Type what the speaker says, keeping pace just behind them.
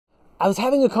I was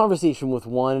having a conversation with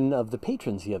one of the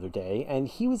patrons the other day, and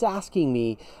he was asking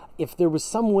me if there was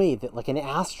some way that like an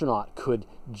astronaut could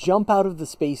jump out of the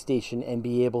space station and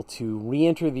be able to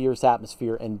re-enter the Earth's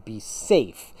atmosphere and be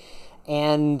safe.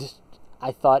 And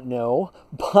I thought no,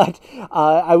 but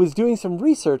I was doing some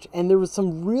research, and there was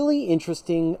some really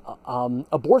interesting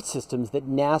abort systems that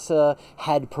NASA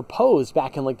had proposed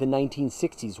back in like the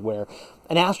 1960s, where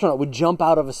an astronaut would jump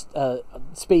out of a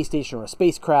space station or a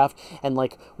spacecraft and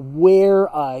like wear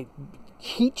a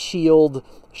heat shield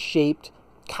shaped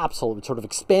capsule. It would sort of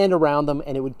expand around them,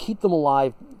 and it would keep them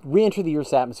alive, re-enter the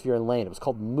Earth's atmosphere, and land. It was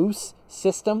called Moose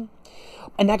System.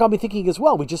 And that got me thinking as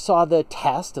well. We just saw the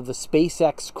test of the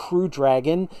SpaceX Crew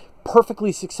Dragon,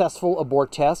 perfectly successful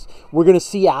abort test. We're going to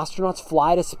see astronauts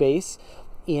fly to space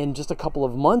in just a couple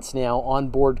of months now on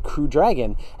board Crew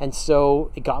Dragon. And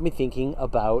so it got me thinking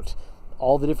about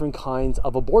all the different kinds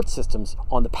of abort systems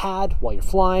on the pad, while you're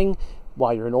flying,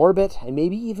 while you're in orbit, and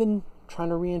maybe even trying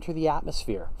to re-enter the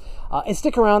atmosphere. And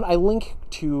stick around, I link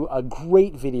to a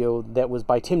great video that was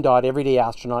by Tim Dodd, Everyday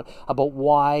Astronaut, about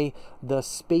why the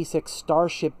SpaceX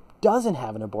Starship doesn't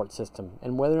have an abort system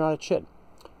and whether or not it should.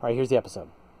 All right, here's the episode.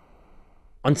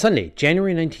 On Sunday,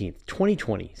 January 19th,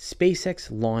 2020, SpaceX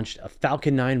launched a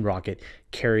Falcon 9 rocket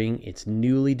carrying its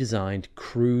newly designed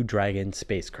Crew Dragon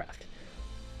spacecraft.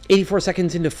 84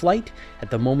 seconds into flight, at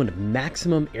the moment of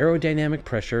maximum aerodynamic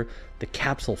pressure, the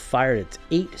capsule fired its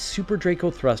 8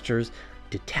 SuperDraco thrusters,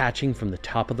 detaching from the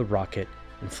top of the rocket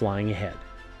and flying ahead.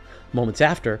 Moments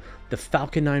after, the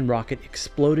Falcon 9 rocket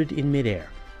exploded in midair,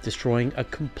 destroying a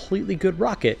completely good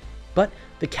rocket, but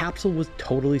the capsule was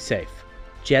totally safe,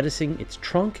 jettisoning its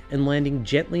trunk and landing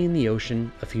gently in the ocean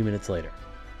a few minutes later.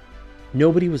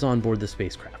 Nobody was on board the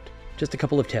spacecraft, just a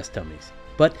couple of test dummies.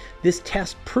 But this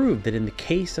test proved that in the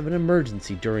case of an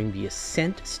emergency during the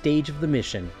ascent stage of the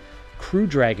mission, Crew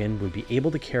Dragon would be able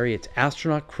to carry its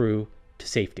astronaut crew to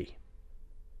safety.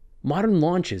 Modern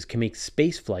launches can make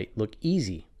spaceflight look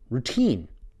easy, routine,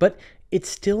 but it's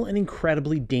still an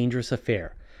incredibly dangerous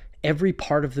affair. Every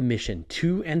part of the mission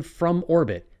to and from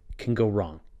orbit can go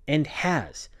wrong, and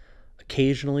has,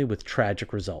 occasionally with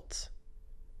tragic results.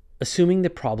 Assuming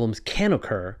that problems can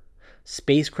occur,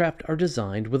 spacecraft are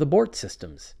designed with abort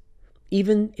systems.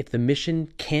 Even if the mission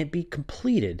can't be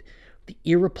completed, the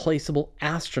irreplaceable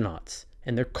astronauts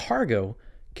and their cargo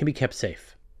can be kept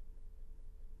safe.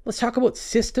 Let's talk about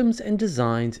systems and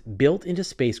designs built into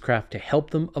spacecraft to help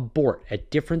them abort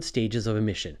at different stages of a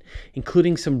mission,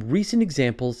 including some recent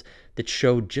examples that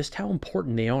show just how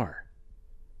important they are.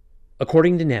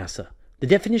 According to NASA, the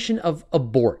definition of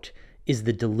abort is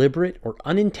the deliberate or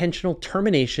unintentional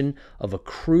termination of a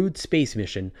crewed space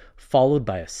mission followed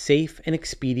by a safe and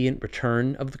expedient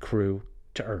return of the crew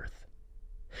to Earth.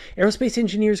 Aerospace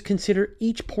engineers consider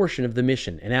each portion of the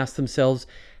mission and ask themselves,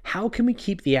 how can we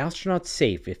keep the astronauts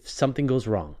safe if something goes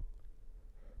wrong?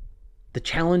 The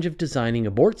challenge of designing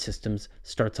abort systems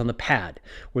starts on the pad,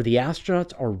 where the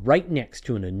astronauts are right next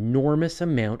to an enormous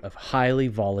amount of highly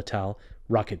volatile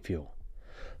rocket fuel.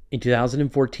 In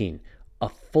 2014, a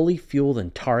fully fueled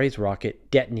Antares rocket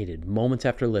detonated moments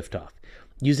after liftoff,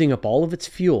 using up all of its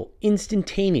fuel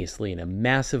instantaneously in a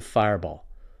massive fireball.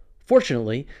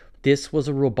 Fortunately, this was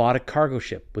a robotic cargo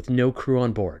ship with no crew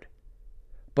on board.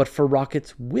 But for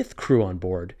rockets with crew on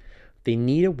board, they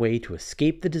need a way to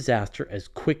escape the disaster as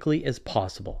quickly as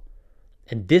possible.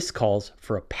 And this calls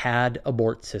for a pad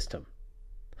abort system.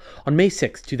 On May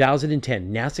 6,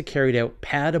 2010, NASA carried out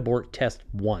Pad Abort Test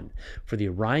 1 for the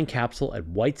Orion capsule at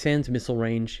White Sands Missile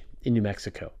Range in New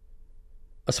Mexico.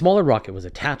 A smaller rocket was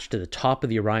attached to the top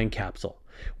of the Orion capsule.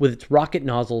 With its rocket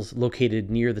nozzles located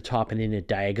near the top and in a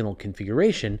diagonal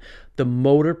configuration, the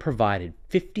motor provided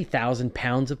 50,000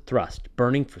 pounds of thrust,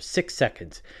 burning for 6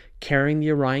 seconds, carrying the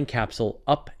Orion capsule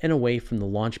up and away from the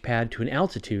launch pad to an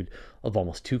altitude of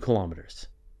almost 2 kilometers.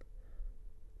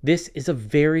 This is a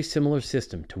very similar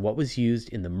system to what was used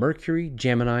in the Mercury,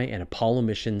 Gemini, and Apollo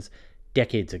missions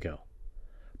decades ago.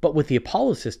 But with the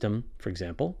Apollo system, for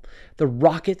example, the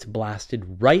rockets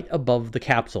blasted right above the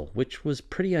capsule, which was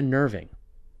pretty unnerving.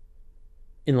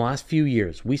 In the last few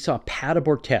years, we saw pad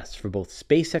abort tests for both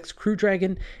SpaceX Crew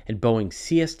Dragon and Boeing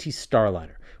CST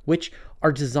Starliner, which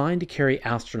are designed to carry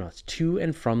astronauts to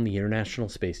and from the International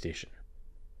Space Station.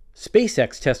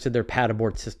 SpaceX tested their pad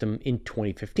abort system in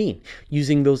 2015,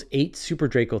 using those 8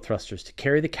 SuperDraco thrusters to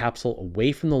carry the capsule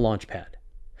away from the launch pad.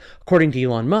 According to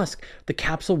Elon Musk, the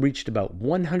capsule reached about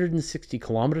 160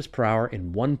 kilometers per hour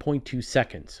in 1.2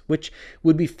 seconds, which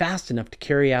would be fast enough to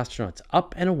carry astronauts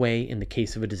up and away in the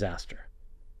case of a disaster.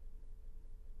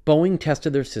 Boeing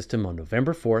tested their system on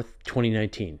November 4th,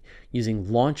 2019,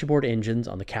 using launch abort engines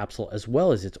on the capsule as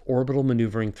well as its orbital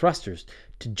maneuvering thrusters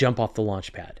to jump off the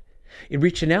launch pad. It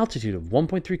reached an altitude of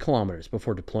 1.3 kilometers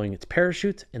before deploying its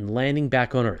parachutes and landing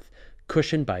back on Earth,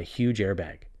 cushioned by a huge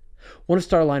airbag. One of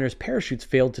Starliner's parachutes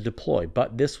failed to deploy,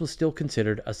 but this was still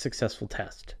considered a successful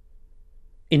test.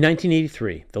 In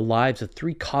 1983, the lives of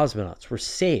 3 cosmonauts were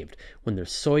saved when their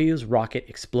Soyuz rocket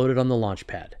exploded on the launch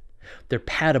pad. Their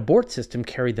pad abort system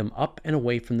carried them up and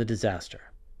away from the disaster.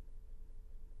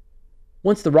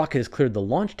 Once the rocket has cleared the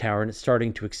launch tower and is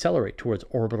starting to accelerate towards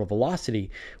orbital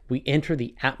velocity, we enter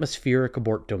the atmospheric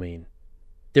abort domain.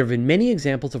 There have been many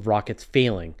examples of rockets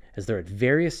failing as they're at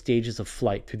various stages of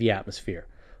flight through the atmosphere,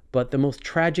 but the most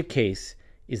tragic case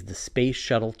is the Space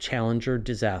Shuttle Challenger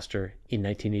disaster in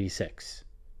 1986.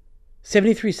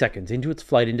 73 seconds into its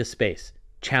flight into space,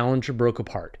 Challenger broke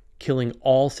apart, killing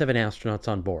all 7 astronauts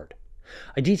on board.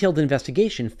 A detailed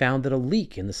investigation found that a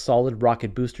leak in the solid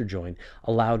rocket booster joint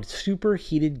allowed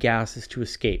superheated gases to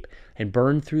escape and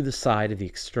burn through the side of the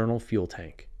external fuel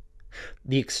tank.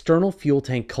 The external fuel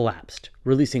tank collapsed,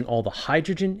 releasing all the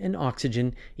hydrogen and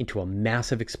oxygen into a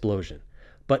massive explosion,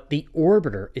 but the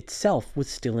orbiter itself was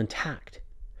still intact.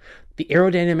 The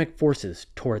aerodynamic forces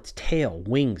tore its tail,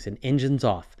 wings, and engines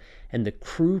off, and the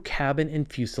crew cabin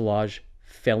and fuselage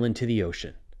fell into the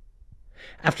ocean.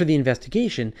 After the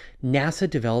investigation, NASA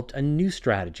developed a new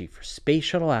strategy for Space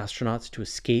Shuttle astronauts to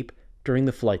escape during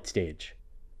the flight stage.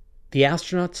 The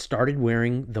astronauts started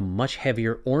wearing the much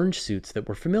heavier orange suits that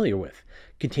we're familiar with,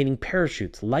 containing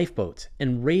parachutes, lifeboats,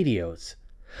 and radios.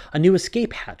 A new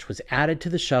escape hatch was added to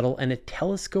the shuttle and a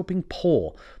telescoping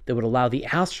pole that would allow the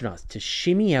astronauts to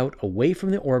shimmy out away from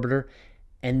the orbiter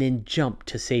and then jump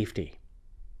to safety.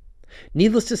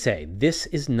 Needless to say, this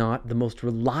is not the most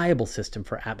reliable system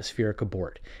for atmospheric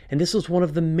abort, and this was one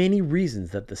of the many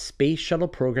reasons that the Space Shuttle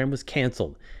program was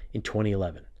canceled in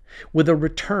 2011, with a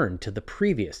return to the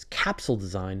previous capsule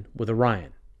design with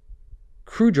Orion.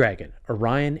 Crew Dragon,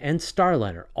 Orion, and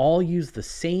Starliner all used the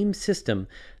same system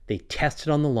they tested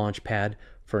on the launch pad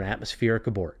for an atmospheric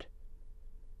abort.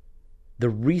 The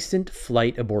recent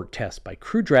flight abort test by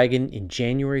Crew Dragon in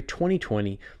January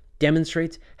 2020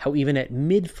 demonstrates how even at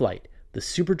mid-flight, the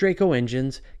SuperDraco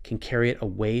engines can carry it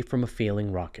away from a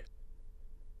failing rocket.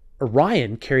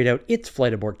 Orion carried out its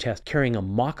flight abort test carrying a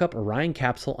mock-up Orion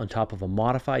capsule on top of a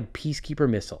modified Peacekeeper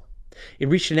missile. It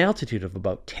reached an altitude of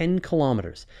about 10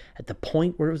 kilometers at the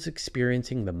point where it was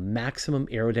experiencing the maximum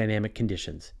aerodynamic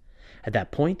conditions. At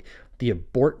that point, the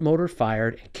abort motor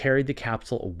fired and carried the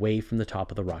capsule away from the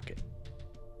top of the rocket.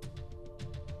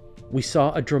 We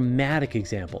saw a dramatic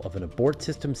example of an abort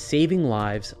system saving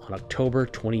lives on October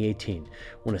 2018,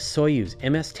 when a Soyuz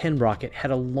MS-10 rocket had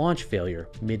a launch failure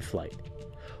mid-flight.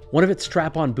 One of its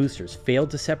strap-on boosters failed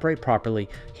to separate properly,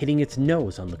 hitting its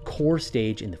nose on the core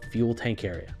stage in the fuel tank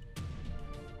area.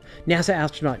 NASA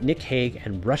astronaut Nick Hague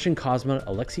and Russian cosmonaut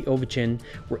Alexei Ovechkin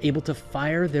were able to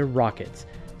fire their rockets,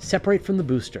 separate from the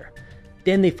booster.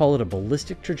 Then they followed a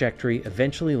ballistic trajectory,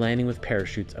 eventually landing with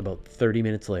parachutes about 30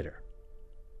 minutes later.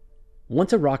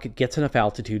 Once a rocket gets enough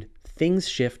altitude, things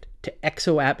shift to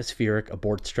exo-atmospheric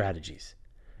abort strategies.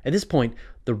 At this point,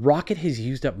 the rocket has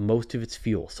used up most of its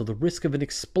fuel, so the risk of an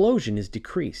explosion is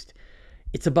decreased.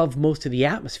 It's above most of the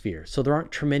atmosphere, so there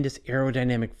aren't tremendous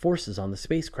aerodynamic forces on the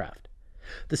spacecraft.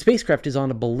 The spacecraft is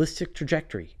on a ballistic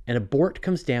trajectory, and abort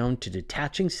comes down to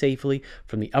detaching safely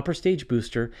from the upper stage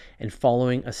booster and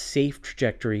following a safe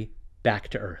trajectory back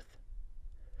to Earth.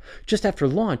 Just after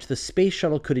launch, the space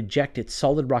shuttle could eject its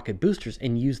solid rocket boosters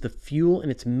and use the fuel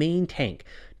in its main tank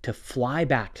to fly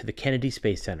back to the Kennedy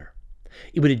Space Center.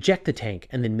 It would eject the tank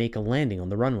and then make a landing on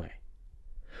the runway.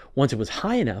 Once it was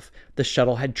high enough, the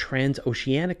shuttle had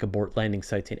transoceanic abort landing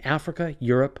sites in Africa,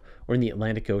 Europe, or in the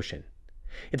Atlantic Ocean.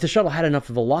 If the shuttle had enough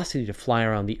velocity to fly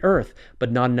around the Earth,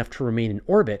 but not enough to remain in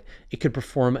orbit, it could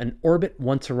perform an orbit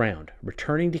once around,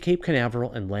 returning to Cape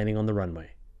Canaveral and landing on the runway.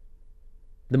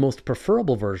 The most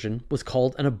preferable version was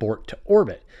called an abort to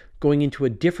orbit, going into a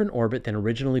different orbit than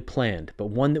originally planned, but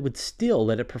one that would still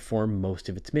let it perform most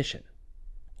of its mission.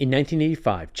 In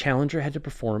 1985, Challenger had to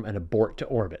perform an abort to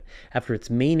orbit after its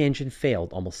main engine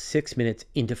failed almost 6 minutes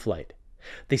into flight.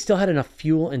 They still had enough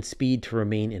fuel and speed to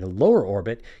remain in a lower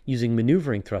orbit using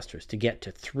maneuvering thrusters to get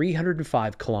to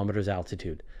 305 kilometers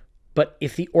altitude. But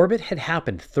if the orbit had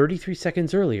happened 33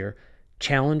 seconds earlier,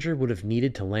 Challenger would have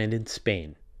needed to land in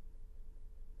Spain.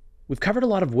 We've covered a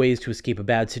lot of ways to escape a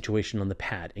bad situation on the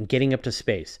pad and getting up to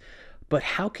space, but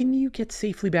how can you get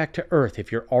safely back to Earth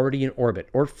if you're already in orbit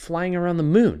or flying around the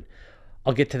moon?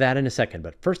 I'll get to that in a second,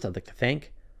 but first I'd like to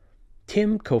thank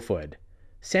Tim Kofoed,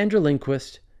 Sandra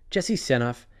Lindquist, Jesse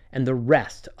Senoff, and the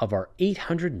rest of our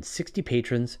 860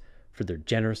 patrons for their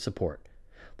generous support.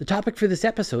 The topic for this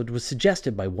episode was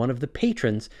suggested by one of the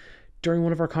patrons during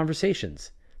one of our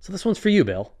conversations. So this one's for you,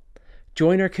 Bill.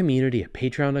 Join our community at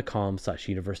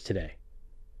patreon.com/universetoday.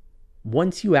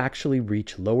 Once you actually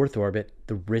reach low Earth orbit,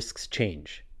 the risks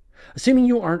change. Assuming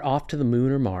you aren't off to the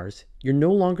moon or Mars, you're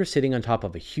no longer sitting on top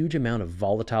of a huge amount of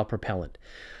volatile propellant.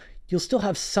 You'll still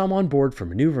have some on board for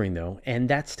maneuvering though, and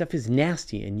that stuff is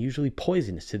nasty and usually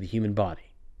poisonous to the human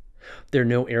body. There are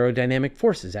no aerodynamic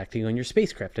forces acting on your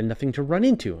spacecraft and nothing to run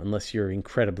into unless you're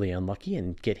incredibly unlucky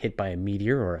and get hit by a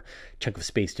meteor or a chunk of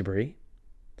space debris.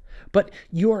 But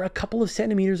you are a couple of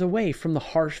centimeters away from the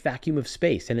harsh vacuum of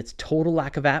space and its total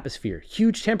lack of atmosphere,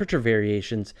 huge temperature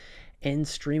variations, and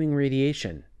streaming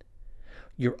radiation.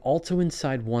 You're also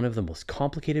inside one of the most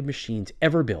complicated machines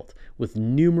ever built, with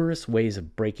numerous ways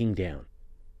of breaking down.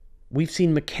 We've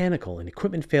seen mechanical and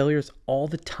equipment failures all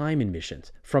the time in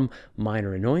missions, from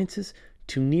minor annoyances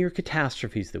to near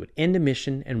catastrophes that would end a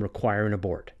mission and require an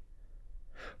abort.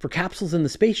 For capsules in the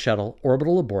space shuttle,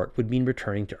 orbital abort would mean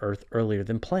returning to Earth earlier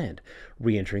than planned,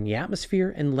 re-entering the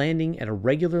atmosphere and landing at a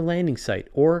regular landing site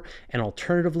or an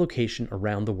alternative location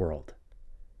around the world.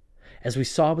 As we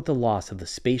saw with the loss of the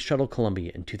Space Shuttle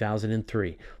Columbia in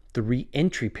 2003, the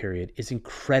re-entry period is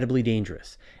incredibly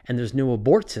dangerous, and there's no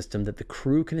abort system that the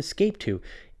crew can escape to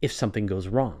if something goes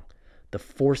wrong. The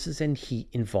forces and heat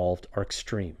involved are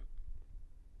extreme.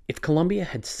 If Columbia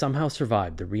had somehow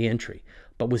survived the re-entry,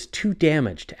 but was too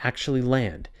damaged to actually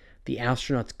land, the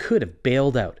astronauts could have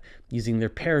bailed out using their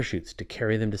parachutes to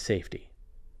carry them to safety.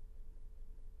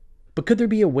 But could there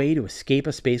be a way to escape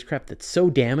a spacecraft that's so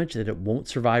damaged that it won't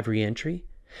survive re-entry?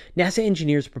 NASA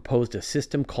engineers proposed a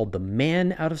system called the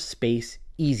Man Out of Space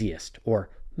Easiest, or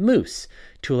MOOSE,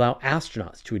 to allow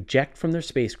astronauts to eject from their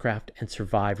spacecraft and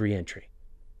survive re-entry.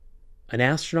 An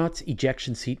astronaut's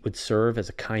ejection seat would serve as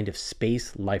a kind of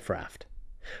space life raft.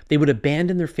 They would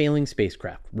abandon their failing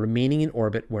spacecraft, remaining in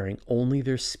orbit wearing only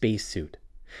their spacesuit.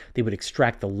 They would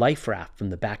extract the life raft from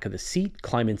the back of the seat,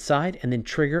 climb inside, and then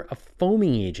trigger a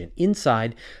foaming agent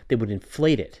inside that would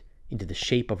inflate it into the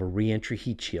shape of a re-entry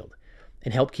heat shield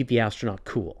and help keep the astronaut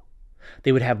cool.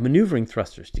 They would have maneuvering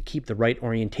thrusters to keep the right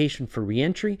orientation for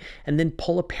re-entry and then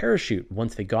pull a parachute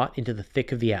once they got into the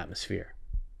thick of the atmosphere.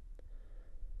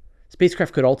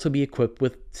 Spacecraft could also be equipped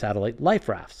with satellite life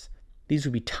rafts. These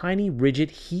would be tiny,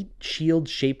 rigid, heat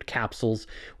shield-shaped capsules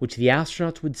which the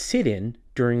astronauts would sit in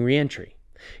during re-entry.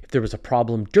 If there was a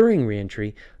problem during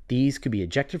re-entry, these could be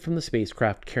ejected from the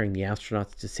spacecraft, carrying the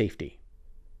astronauts to safety.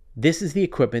 This is the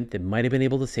equipment that might have been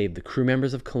able to save the crew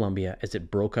members of Columbia as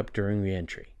it broke up during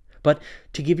re-entry. But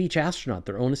to give each astronaut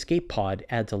their own escape pod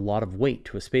adds a lot of weight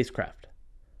to a spacecraft.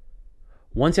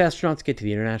 Once astronauts get to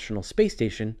the International Space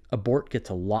Station, abort gets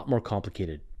a lot more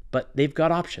complicated, but they've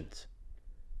got options.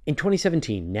 In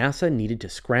 2017, NASA needed to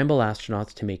scramble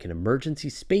astronauts to make an emergency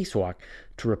spacewalk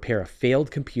to repair a failed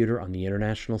computer on the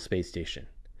International Space Station.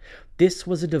 This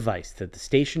was a device that the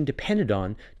station depended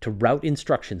on to route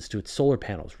instructions to its solar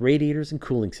panels, radiators, and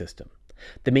cooling system.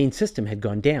 The main system had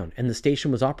gone down, and the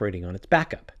station was operating on its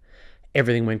backup.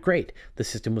 Everything went great. The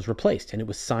system was replaced, and it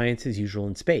was science as usual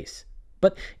in space.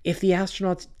 But if the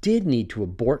astronauts did need to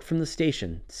abort from the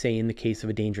station, say in the case of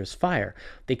a dangerous fire,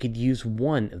 they could use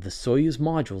one of the Soyuz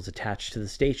modules attached to the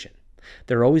station.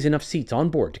 There are always enough seats on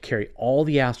board to carry all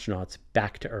the astronauts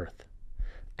back to Earth.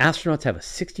 Astronauts have a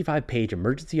 65-page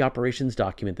emergency operations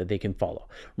document that they can follow,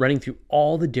 running through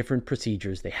all the different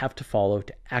procedures they have to follow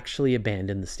to actually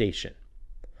abandon the station.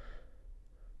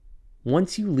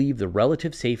 Once you leave the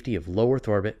relative safety of low Earth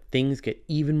orbit, things get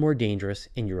even more dangerous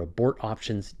and your abort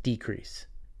options decrease.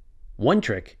 One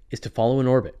trick is to follow an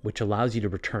orbit which allows you to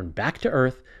return back to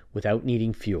Earth without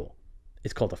needing fuel.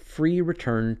 It's called a free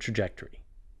return trajectory.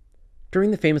 During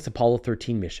the famous Apollo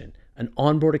 13 mission, an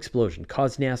onboard explosion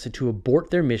caused NASA to abort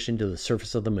their mission to the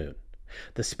surface of the moon.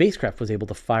 The spacecraft was able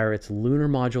to fire its lunar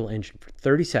module engine for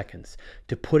 30 seconds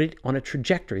to put it on a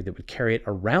trajectory that would carry it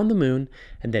around the moon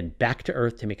and then back to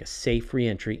Earth to make a safe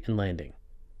re-entry and landing.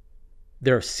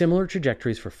 There are similar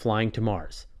trajectories for flying to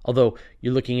Mars, although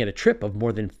you're looking at a trip of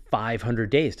more than 500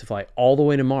 days to fly all the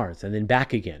way to Mars and then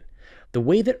back again. The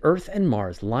way that Earth and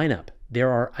Mars line up, there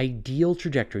are ideal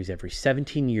trajectories every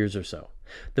 17 years or so.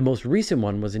 The most recent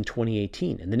one was in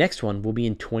 2018, and the next one will be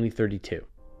in 2032.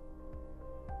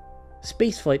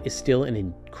 Spaceflight is still an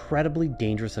incredibly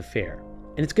dangerous affair,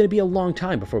 and it's going to be a long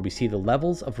time before we see the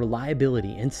levels of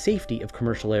reliability and safety of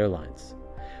commercial airlines.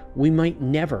 We might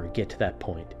never get to that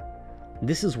point.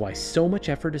 This is why so much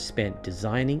effort is spent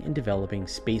designing and developing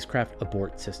spacecraft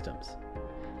abort systems.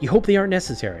 You hope they aren't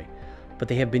necessary, but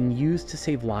they have been used to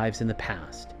save lives in the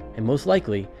past, And most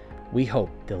likely, we hope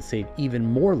they'll save even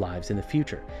more lives in the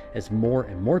future as more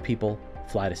and more people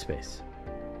fly to space.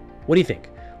 What do you think?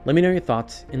 Let me know your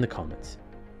thoughts in the comments.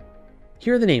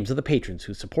 Here are the names of the patrons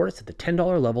who support us at the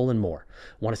 $10 level and more.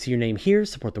 Want to see your name here,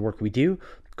 support the work we do?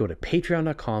 Go to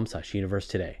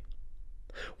patreon.com/universetoday.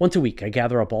 Once a week, I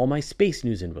gather up all my space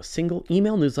news into a single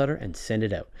email newsletter and send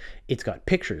it out. It's got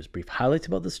pictures, brief highlights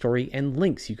about the story, and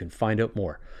links you can find out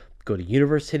more. Go to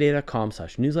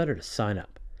universetoday.com/newsletter to sign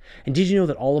up. And did you know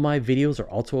that all of my videos are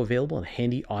also available in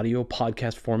handy audio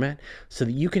podcast format so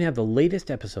that you can have the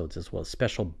latest episodes as well as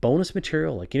special bonus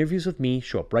material like interviews with me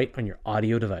show up right on your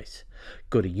audio device?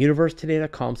 Go to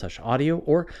universetoday.com/audio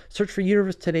or search for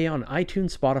Universe Today on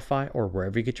iTunes, Spotify, or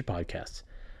wherever you get your podcasts.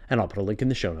 And I'll put a link in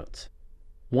the show notes.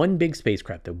 One big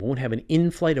spacecraft that won't have an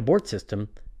in-flight abort system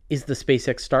is the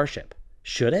Spacex Starship.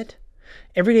 Should it?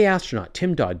 Everyday astronaut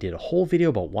Tim Dodd did a whole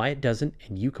video about why it doesn't,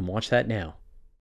 and you can watch that now.